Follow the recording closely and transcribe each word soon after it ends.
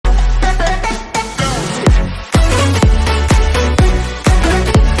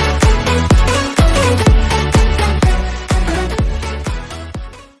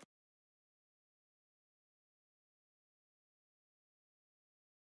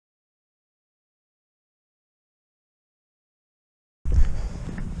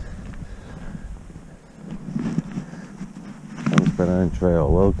Transpennine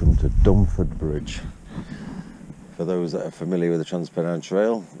Trail. Welcome to Dunford Bridge. For those that are familiar with the Transpennine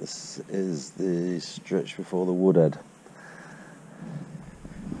Trail, this is the stretch before the Woodhead,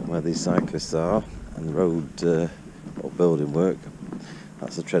 where these cyclists are, and the road or building work.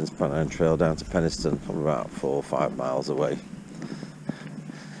 That's the Transpennine Trail down to Penistone, from about 4 or 5 miles away.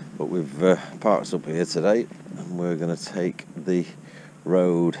 But we've parked up here today, and we're going to take the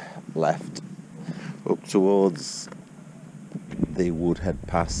road left up towards the Woodhead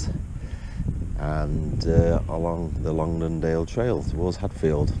Pass and along the Longdendale trail towards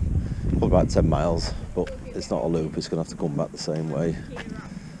Hadfield. Well, about 10 miles, but it's not a loop, it's going to have to come back the same way.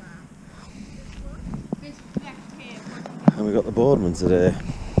 And we've got the boardman today.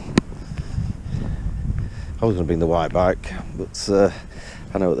 I was going to bring the white bike, but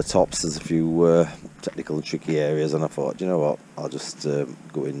I know at the tops there's a few technical and tricky areas, and I thought, you know what, I'll just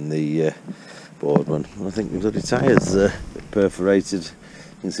go in the boardman. And I think the bloody tyres are perforated.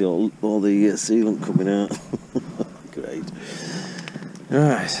 You can see all the sealant coming out. Great.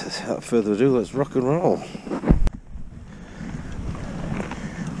 Alright, without further ado, let's rock and roll.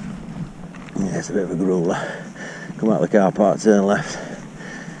 Yeah, it's a bit of a grueler. Come out of the car park, turn left,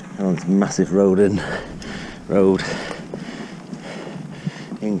 and on this massive road,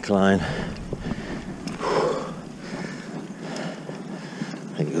 incline.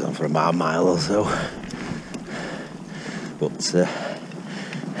 I think it goes on for about a mile or so, but the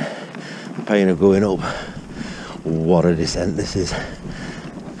pain of going up. What a descent this is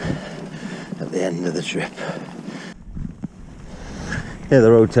at the end of the trip. Yeah, the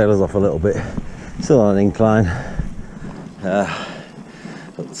road tails off a little bit, still on an incline, but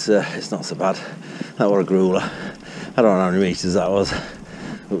it's not so bad. That was a grueler. I don't know how many metres that was,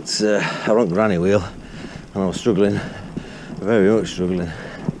 but I run granny wheel and I was struggling, very much struggling.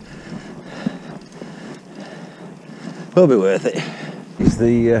 Will be worth it. It's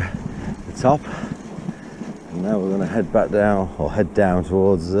the top, and now we're going to head back down, or head down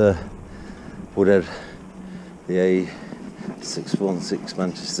towards Woodhead, the A616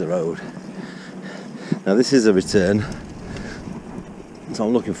 Manchester Road. Now this is a return, so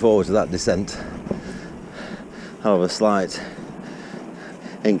I'm looking forward to that descent. I'll have a slight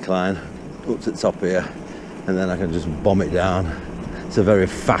incline up to the top here, and then I can just bomb it down. It's a very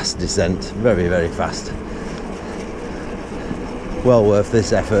fast descent, very, very fast. Well worth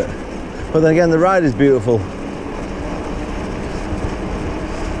this effort. But then again, the ride is beautiful.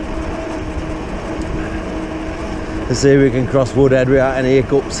 Let's see if we can cross Woodhead without any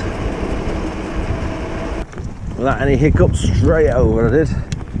hiccups. Without any hiccups, straight over I did.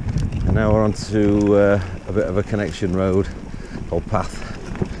 And now we're on to a bit of a connection road, or path,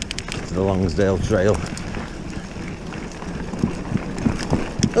 to the Longdendale Trail.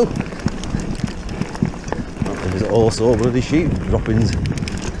 Oh! There's also bloody sheep droppings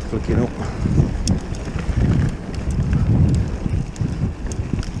flicking up.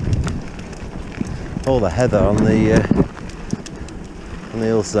 All the heather on the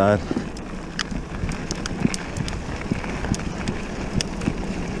hillside.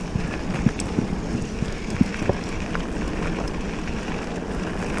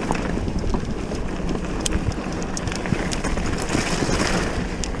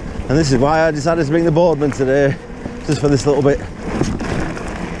 And this is why I decided to bring the boardman today, just for this little bit.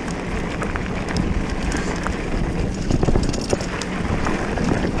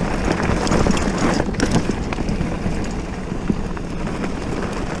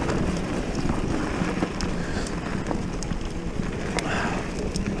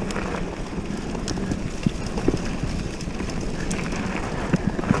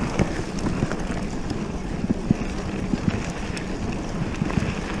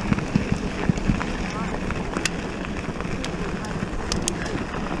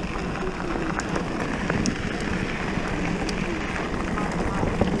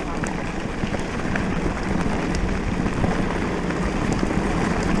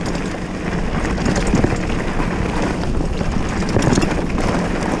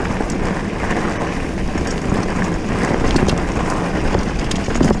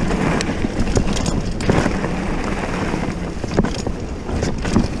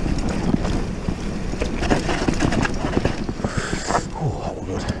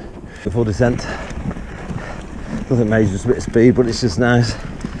 Full descent, nothing major, just a bit of speed, but it's just nice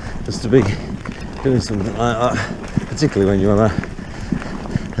just to be doing something like that, particularly when you're on a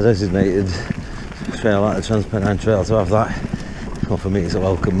designated trail like the Transpennine Trail. To have that, well, for me it's a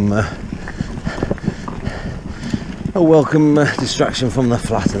welcome distraction from the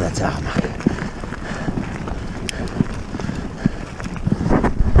flat and the tarmac.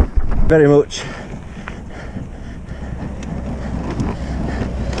 very much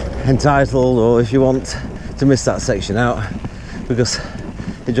entitled, or if you want to miss that section out, because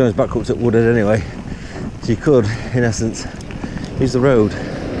it joins back up to Woodhead anyway. So you could, in essence, use the road.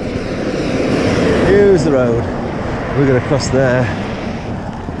 Use the road. We're going to cross there.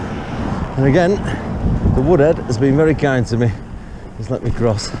 And again, the Woodhead has been very kind to me. Just let me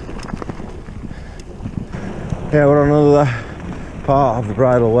cross. Yeah, we're on another part of the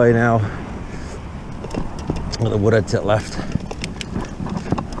bridleway now. Got the Woodhead to the left.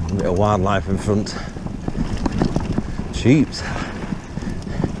 A bit of wildlife in front. Sheeps.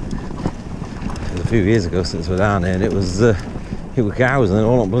 It was a few years ago since we're down here, and it was cows, and they're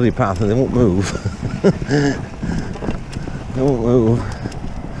all on bloody path, and they won't move. They won't move.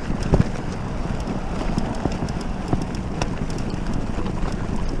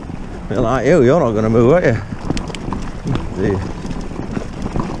 They're like you, you're not going to move, are you? Dear.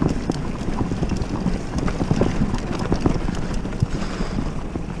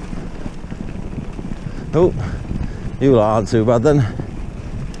 Oh, you lot aren't too bad then.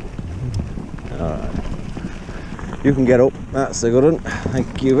 Alright. You can get up, that's a good one.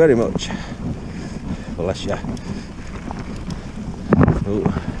 Thank you very much. Bless you. Oh.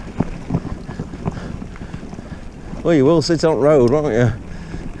 Well, you will sit on the road, won't you?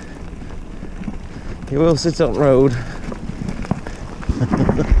 You will sit on the road.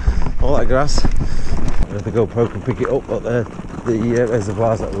 All that grass. If the GoPro can pick it up at the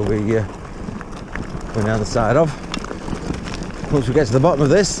reservoirs that we'll be going down the side of. Once we get to the bottom of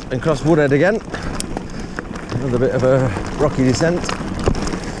this and cross Woodhead again, another bit of a rocky descent.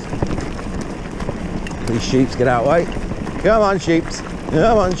 These sheeps get out of the way. Come on, sheeps.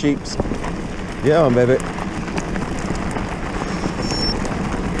 Come on, sheeps. Come on, baby.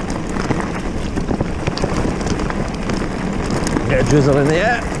 Get a drizzle in the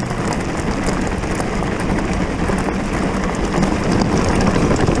air.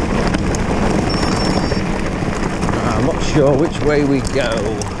 I'm not sure which way we go.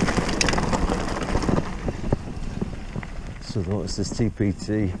 So what's this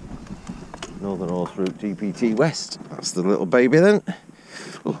TPT? Northern Horse Route TPT West. That's the little baby then.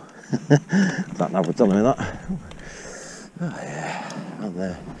 Oh. That nav was telling me that. Oh yeah, on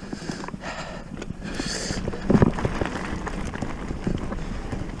there.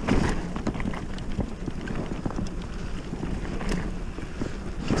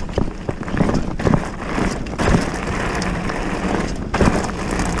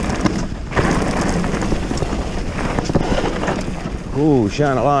 Ooh,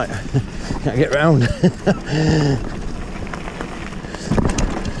 shine a light. Can't get round.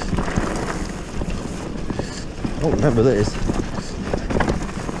 Oh, remember this.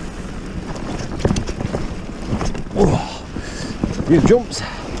 Oh, few jumps.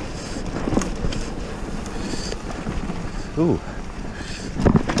 Ooh.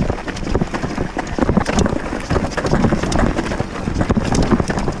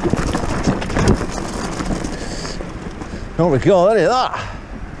 Don't recall any of that.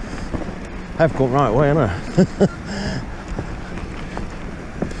 I've come right way, haven't I?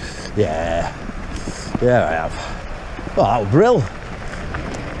 Yeah, I have. Oh, that was brill.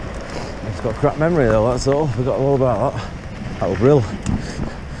 I've got a crap memory though, that's all. Forgot all about that. That was brill.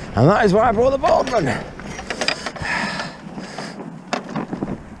 And that is why I brought the boardman.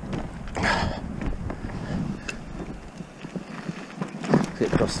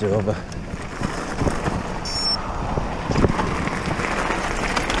 Get crossed over.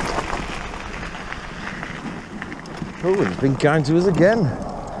 Oh, it's been kind to us again.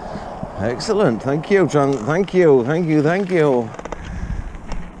 Excellent, thank you, thank you.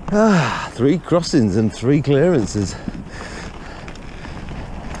 Ah, 3 crossings and 3 clearances.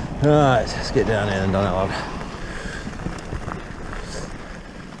 Right, let's get down here and down it, lad.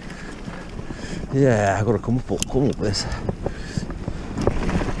 Yeah, I've got to come up this.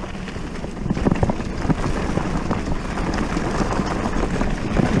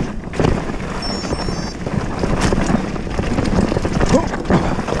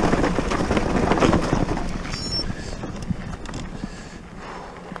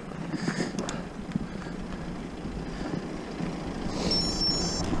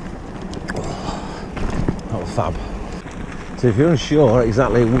 Fab. So if you're unsure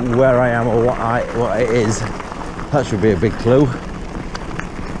exactly where I am or what it is, that should be a big clue.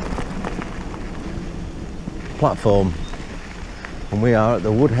 Platform, and we are at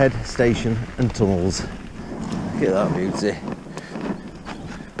the Woodhead Station and Tunnels. Look at that beauty.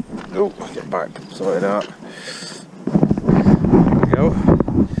 Oh, get back, sort it out. There we go.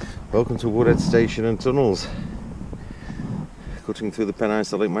 Welcome to Woodhead Station and Tunnels. Cutting through the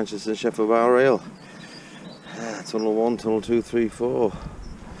Pennines, Link, Manchester and Sheffield Bow Rail. Tunnel 1, Tunnel 2, 3, 4.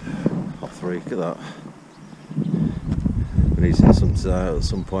 3, look at that. We need to at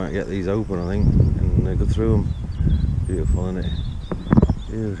some point get these open, I think, and go through them. Beautiful, isn't it?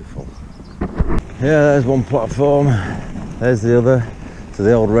 Beautiful. Yeah, there's one platform, there's the other. So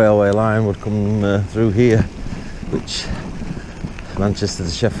the old railway line would come through here, which Manchester to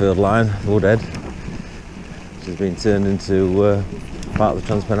Sheffield line, Woodhead, which has been turned into part of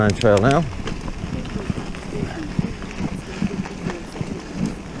the Transpennine Trail now.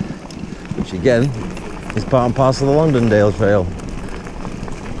 Which again is part and parcel of the Longdendale Trail.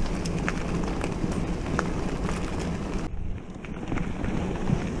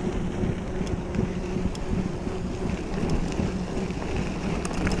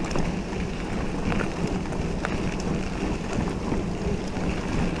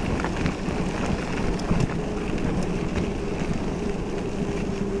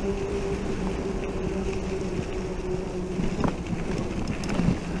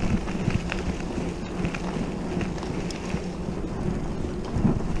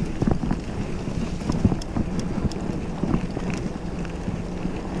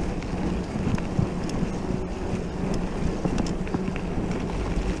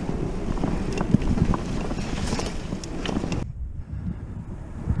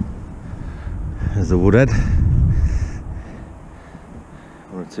 There's the Woodhead,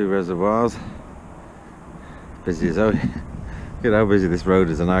 one or two reservoirs, busy as hell. Look at how busy this road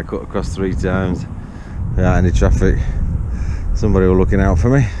is, and I cut across 3 times without any traffic. Somebody was looking out for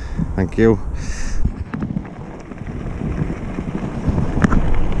me, thank you.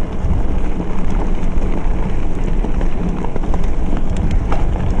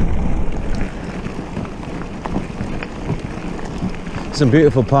 Some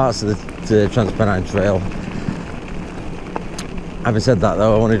beautiful parts of the Transpennine Trail. Having said that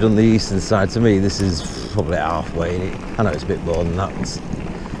though, I've only done the eastern side. To me this is probably halfway. I know it's a bit more than that,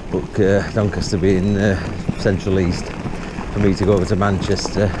 but Doncaster being central east, for me to go over to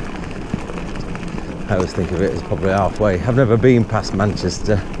Manchester, I always think of it as probably halfway. I've never been past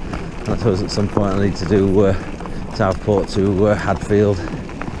Manchester, and I suppose at some point I need to do Southport to Hadfield.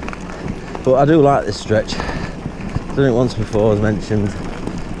 But I do like this stretch. Done it once before, as mentioned,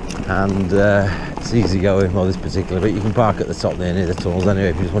 and it's easy going. Well, this particular bit, you can park at the top there near the tunnels anyway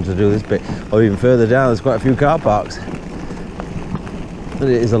if you just want to do this bit, or even further down there's quite a few car parks. But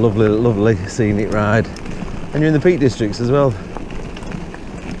it is a lovely, lovely scenic ride, and you're in the Peak Districts as well.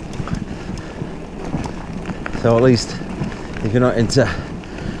 So at least if you're not into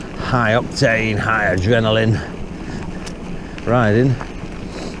high octane, high adrenaline riding,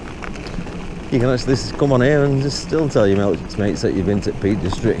 you can actually come on here and just still tell your mates that you've been to Peak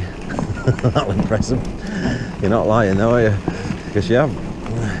District. That'll impress them. You're not lying though, are you? Because you have.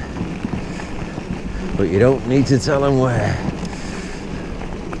 But you don't need to tell them where.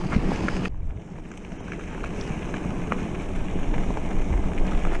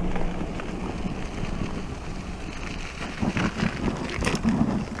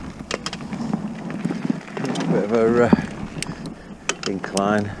 Bit of a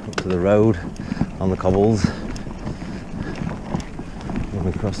incline up to the road on the cobbles when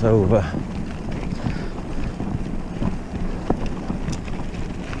we cross over.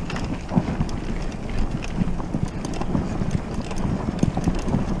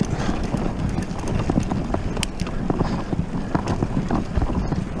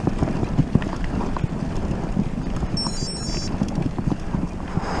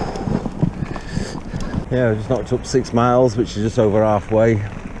 Yeah, I just knocked up 6 miles, which is just over halfway.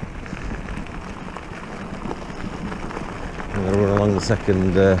 I'm going to run along the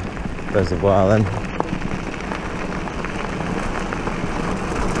second reservoir then.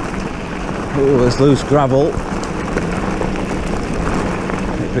 Oh, it's loose gravel. A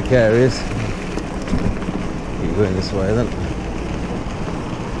bit precarious. Keep going this way then.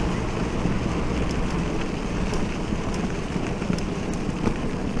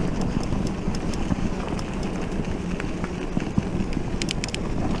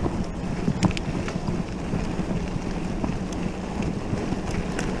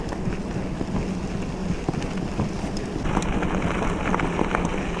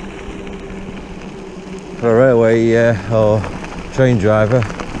 For a railway or train driver,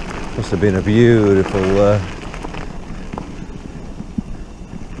 must have been a beautiful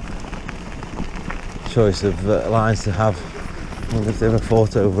choice of lines to have. I wonder if they ever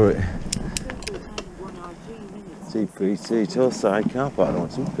fought over it. TPT, Torside car park, oh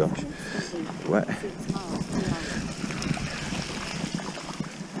gosh, wet.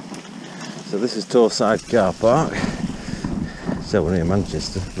 So this is Torside car park. So we're near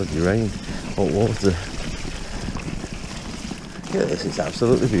Manchester, bloody rain, hot water. Yeah, this is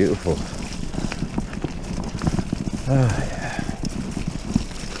absolutely beautiful. Oh yeah.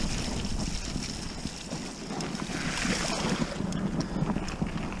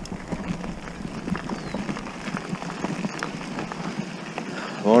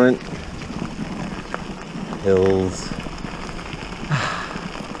 Morning. Hills.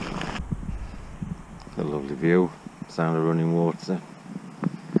 A lovely view. Sound of running water.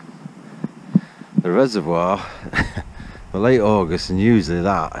 The reservoir, well, late August, and usually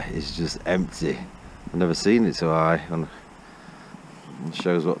that is just empty. I've never seen it so high. And it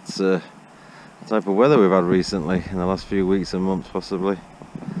shows what type of weather we've had recently in the last few weeks and months, possibly.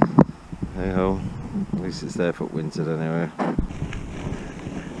 Hey ho, at least it's there for winter anyway.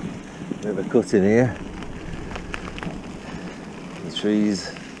 Bit of a cut in here. The trees,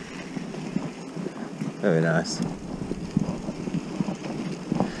 very nice.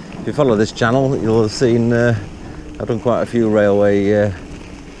 If you follow this channel, you'll have seen I've done quite a few railway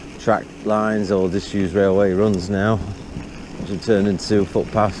track lines or disused railway runs now, which have turned into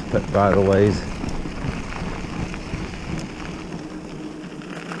footpaths, bridleways.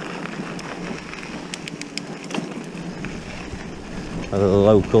 Either the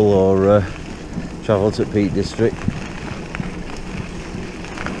local or travel to Peak District.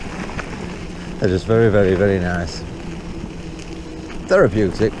 They're just very, very, very nice.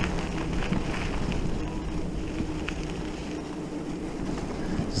 Therapeutic.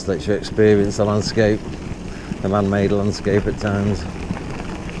 Just lets you experience the landscape, the man-made landscape at times.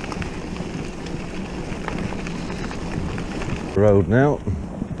 Road now.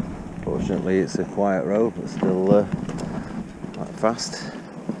 Fortunately it's a quiet road, but still quite fast.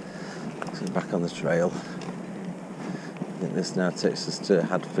 So back on the trail. I think this now takes us to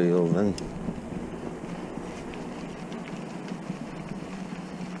Hadfield then.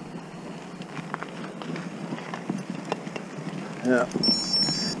 Yeah.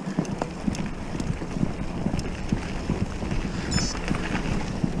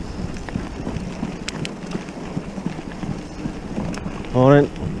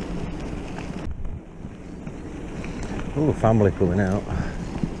 Morning. Oh, family coming out.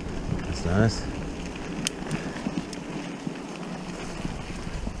 That's nice.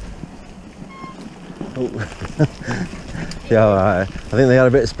 Oh. Yeah, all right. I think they had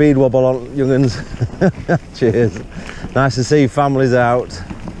a bit of speed wobble on young'uns. Cheers. Nice to see families out.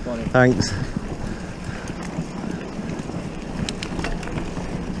 Morning. Thanks.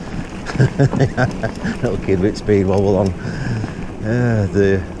 Little kid with speed wobble on. Yeah,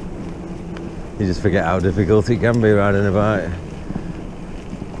 dear. You just forget how difficult it can be riding a bike.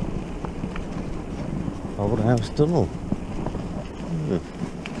 Woodhead Tunnel.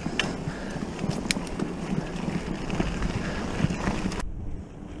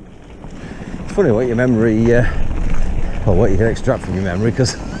 It's funny what your memory, or what you can extract from your memory,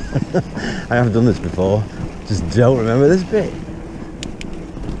 because I haven't done this before. Just don't remember this bit.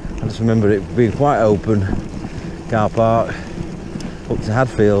 I just remember it being quite open, car park, up to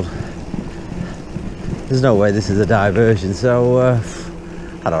Hadfield. There's no way this is a diversion, so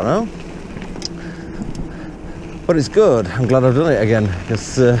I don't know. But it's good. I'm glad I've done it again,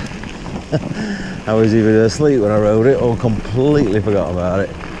 because I was either asleep when I rode it or completely forgot about it.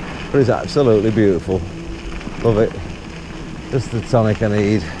 But it's absolutely beautiful. Love it. Just the tonic I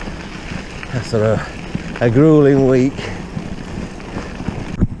need after a grueling week.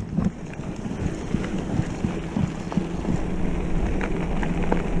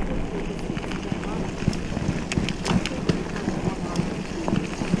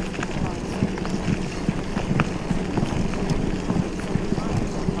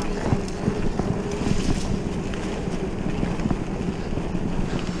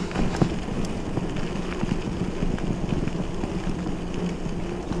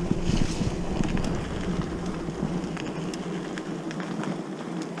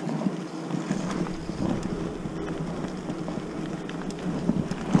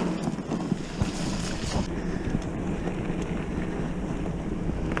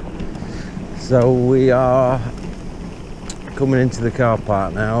 So we are coming into the car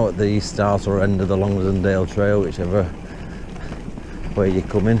park now at the start or end of the Longdendale trail, whichever way you're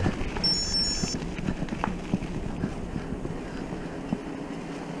coming.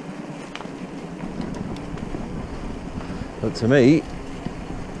 But to me,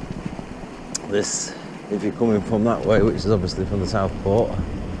 this, if you're coming from that way, which is obviously from the Southport,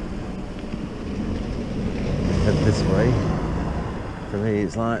 head this way. For me,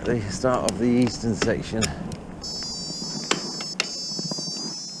 it's like the start of the eastern section.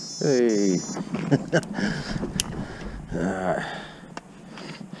 Hey!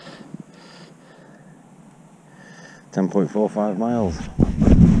 10.45 miles.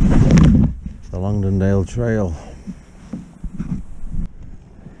 The Longdendale Trail.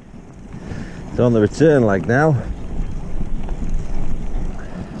 So on the return leg now,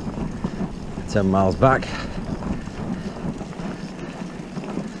 10 miles back.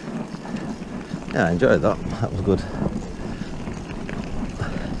 Yeah, I enjoyed that. That was good.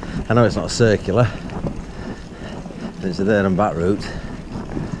 I know it's not circular, it's a there and back route,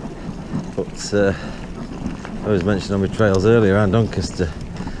 but I was mentioning on my trails earlier around Doncaster,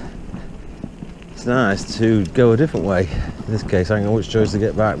 it's nice to go a different way. In this case, I don't know which choice to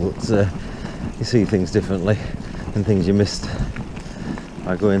get back, but you see things differently and things you missed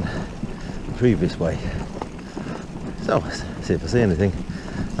by going the previous way. So, let's see if I see anything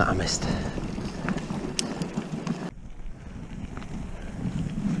that I missed.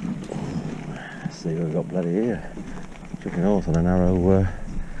 See what we've got bloody here. Chucking horse on a narrow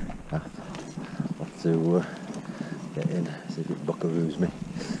path. I'll have to get in, see if it buckaroos me.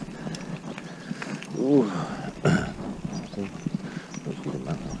 Ooh. I'll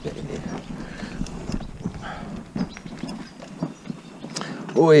get in here.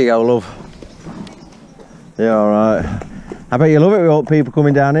 Oh, here you go, love. Yeah, alright. I bet you love it with all people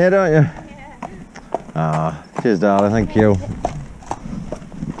coming down here, don't you? Yeah. Ah, cheers, darling, thank you.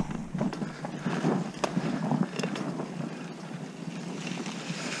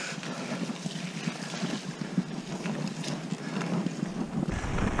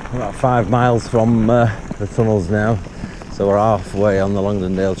 About 5 miles from the tunnels now, so we're halfway on the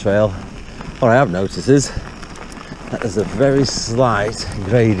Longdendale trail. What I have noticed is that there's a very slight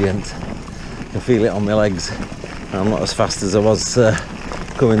gradient. I can feel it on my legs. I'm not as fast as I was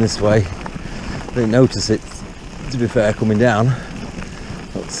coming this way. I didn't notice it, to be fair, coming down,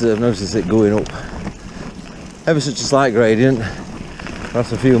 but I've noticed it going up. Ever such a slight gradient.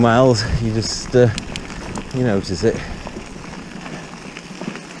 After a few miles, you just you notice it.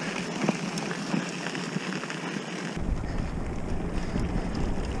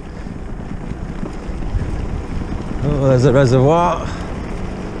 Oh, there's a reservoir.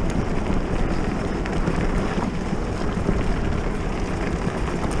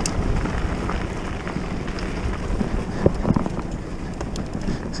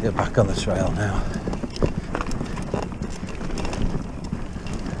 Let's get back on the trail now.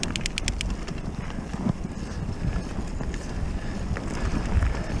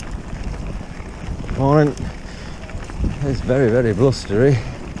 Morning. It's very, very blustery.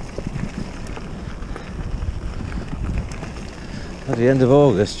 At the end of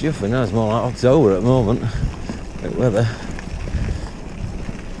August, Juffy, now it's more like October at the moment. Great weather.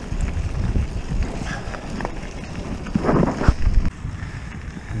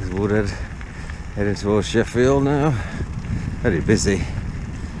 There's Woodhead heading towards Sheffield now. Very busy.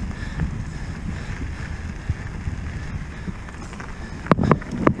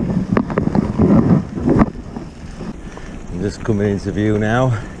 I'm just coming into view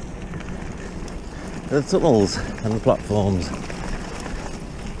now. The tunnels and the platforms.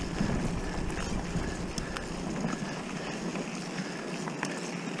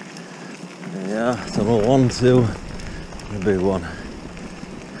 Yeah, tunnel 1, 2, and the big one.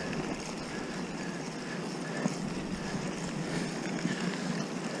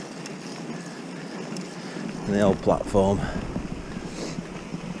 And the old platform.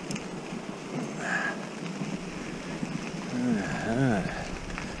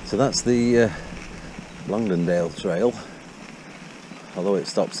 So that's the Longdendale trail. Although it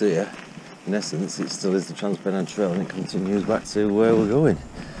stops here, in essence it still is the Transpennine Trail and it continues back to where we're going.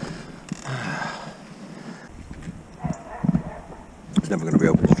 Never going to be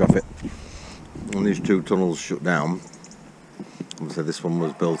open to traffic. And these two tunnels shut down. Obviously this one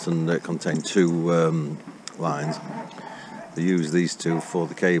was built and it contained two lines. They use these two for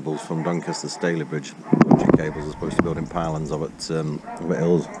the cables from Doncaster to Staley Bridge. Electric cables are supposed to be building pylons of it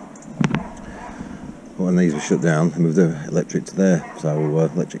hills. But when these were shut down, they moved the electric to there, so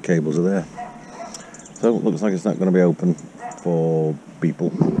electric cables are there. So it looks like it's not going to be open for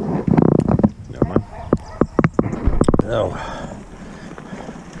people. Never mind. Oh.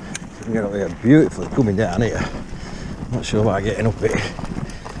 We can get up here beautifully coming down here. I'm not sure about getting up it.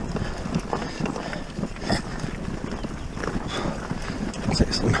 I'll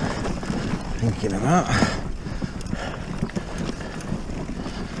take some thinking about.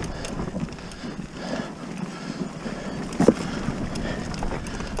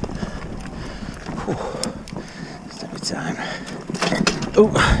 It's every time.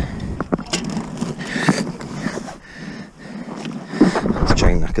 Oh, that's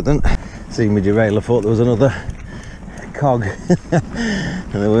chain knackered then. Seeing me derail, I thought there was another cog,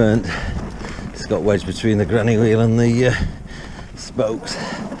 and there weren't. It's got wedged between the granny wheel and the spokes,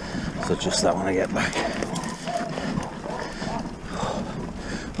 so just that when I get back.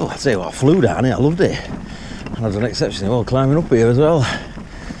 Oh, I tell you what, I flew down here, I loved it. And I've done exceptionally well climbing up here as well.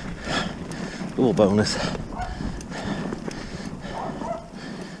 Double bonus.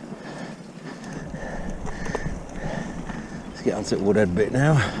 Let's get onto the Woodhead bit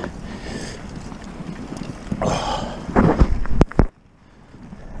now.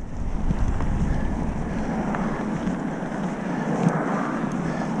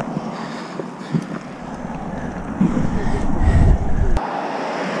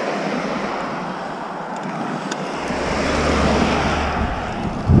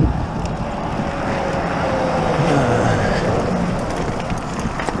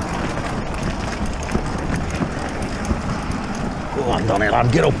 Go on, Donny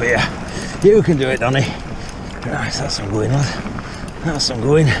lad, get up here. You can do it, Donny. Nice, that's some going, lad. That's some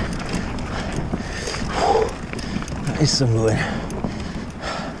going. That is some going.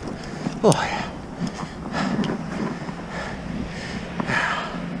 Oh yeah.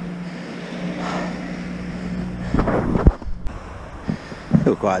 They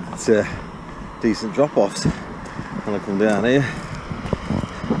were quite decent drop-offs when I come down here.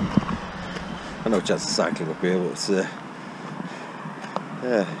 I no chance of cycling up here, but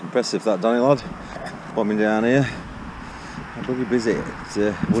yeah, impressive that Donny lad. Bombing down here. I'm bloody busy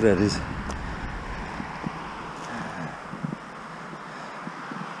at Woodhead is.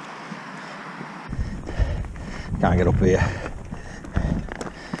 Can't get up here.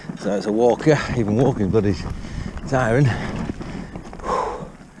 So it's a walker, even walking bloody tiring.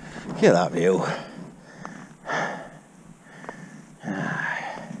 Look at that view.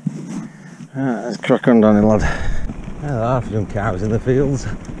 Right, let's crack on, Donny lad. There are some cows in the fields.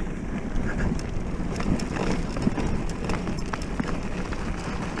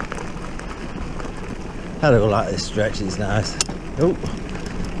 I do like this stretch, it's nice. Oh,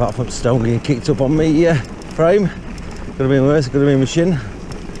 apart from stone getting kicked up on me frame. Could have been worse, could have been machine.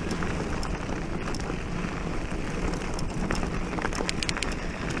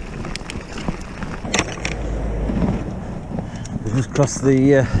 We've just crossed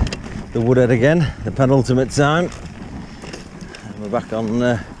the Woodhead again, the penultimate time. And we're back on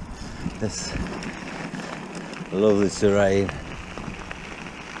this lovely terrain.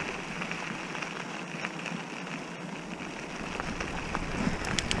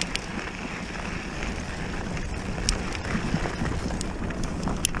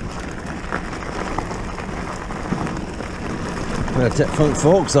 I'm going to take front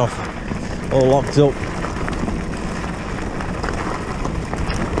forks off, all locked up.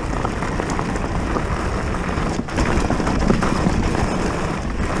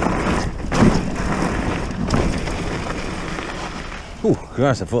 Oh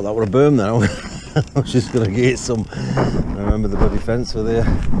Christ, I thought that would have burned then. I was just going to get some. I remember the bloody fence were there.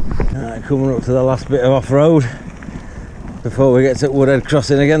 Right, coming up to the last bit of off-road before we get to Woodhead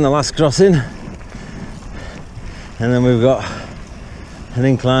crossing again, the last crossing. And then we've got an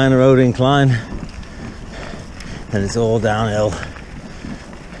incline, a road incline, and it's all downhill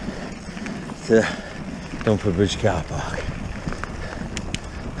to Dunford Bridge car park.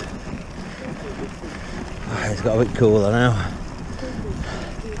 It's got a bit cooler now.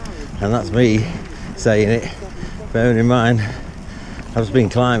 And that's me saying it, bearing in mind I've just been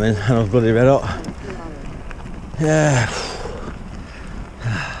climbing and I was bloody red hot. Yeah.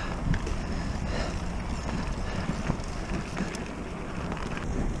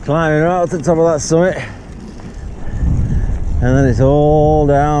 Climbing right up to the top of that summit, and then it's all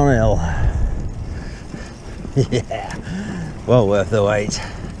downhill. Yeah, well worth the wait.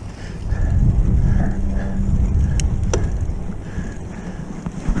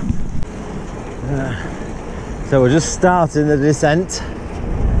 So we're just starting the descent.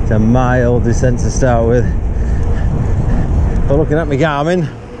 It's a mild descent to start with. But looking at my Garmin,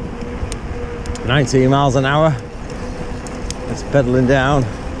 19 miles an hour. It's pedalling down.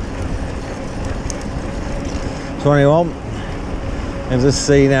 21. And just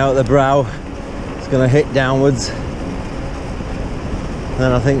see now at the brow, it's going to hit downwards. And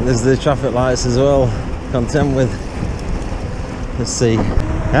then I think there's the traffic lights as well. Contend with. Let's see.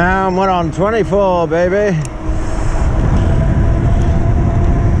 And we're on 24, baby.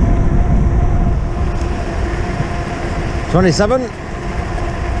 $27.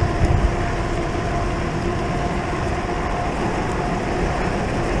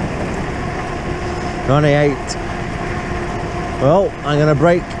 $28. Well, I'm going to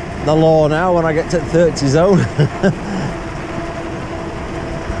break the law now when I get to the 30 zone.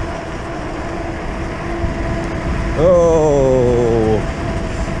 Oh,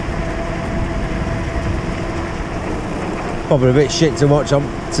 probably a bit shit to watch on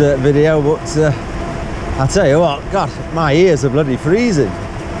video, but I tell you what, God, my ears are bloody freezing.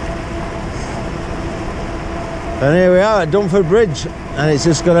 And here we are at Dunford Bridge, and it's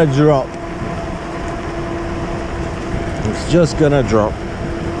just gonna drop. It's just gonna drop.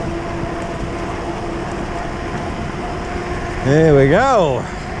 Here we go.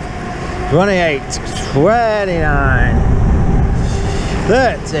 28, 29,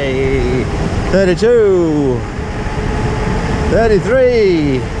 30, 32,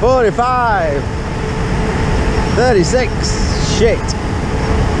 33, 45, 36. Shit.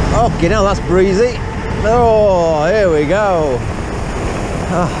 Okay, now that's breezy. Oh, here we go.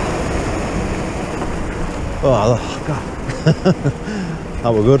 Oh God.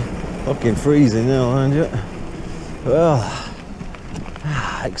 That was good. Fucking freezing now, aren't you? Well,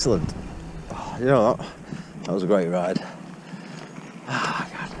 excellent. You know that was a great ride. God.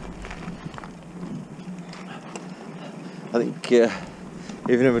 I think if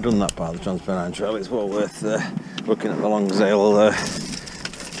you've never done that part of the Transpennine Trail, it's well worth looking at the Longdendale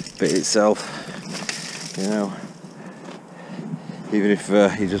bit itself. You know, even if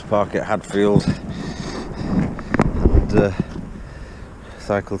you just park at Hadfield and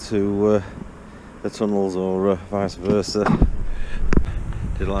cycle to the tunnels, or vice versa,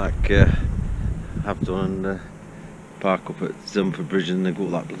 did like have done, and park up at Dunford Bridge and then go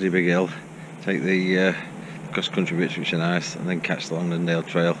up that bloody big hill, take the cross country bits which are nice, and then catch the Longdendale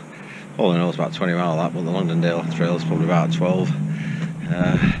Trail. All in all it's about 20 miles that, but the Longdendale Trail is probably about 12.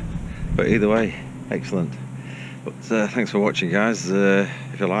 But either way, excellent. But thanks for watching, guys.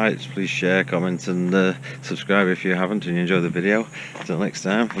 If you liked, please share, comment and subscribe if you haven't and you enjoy the video. Until next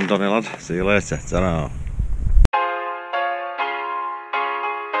time, I'm Donny Lad, see you later, ta-ra.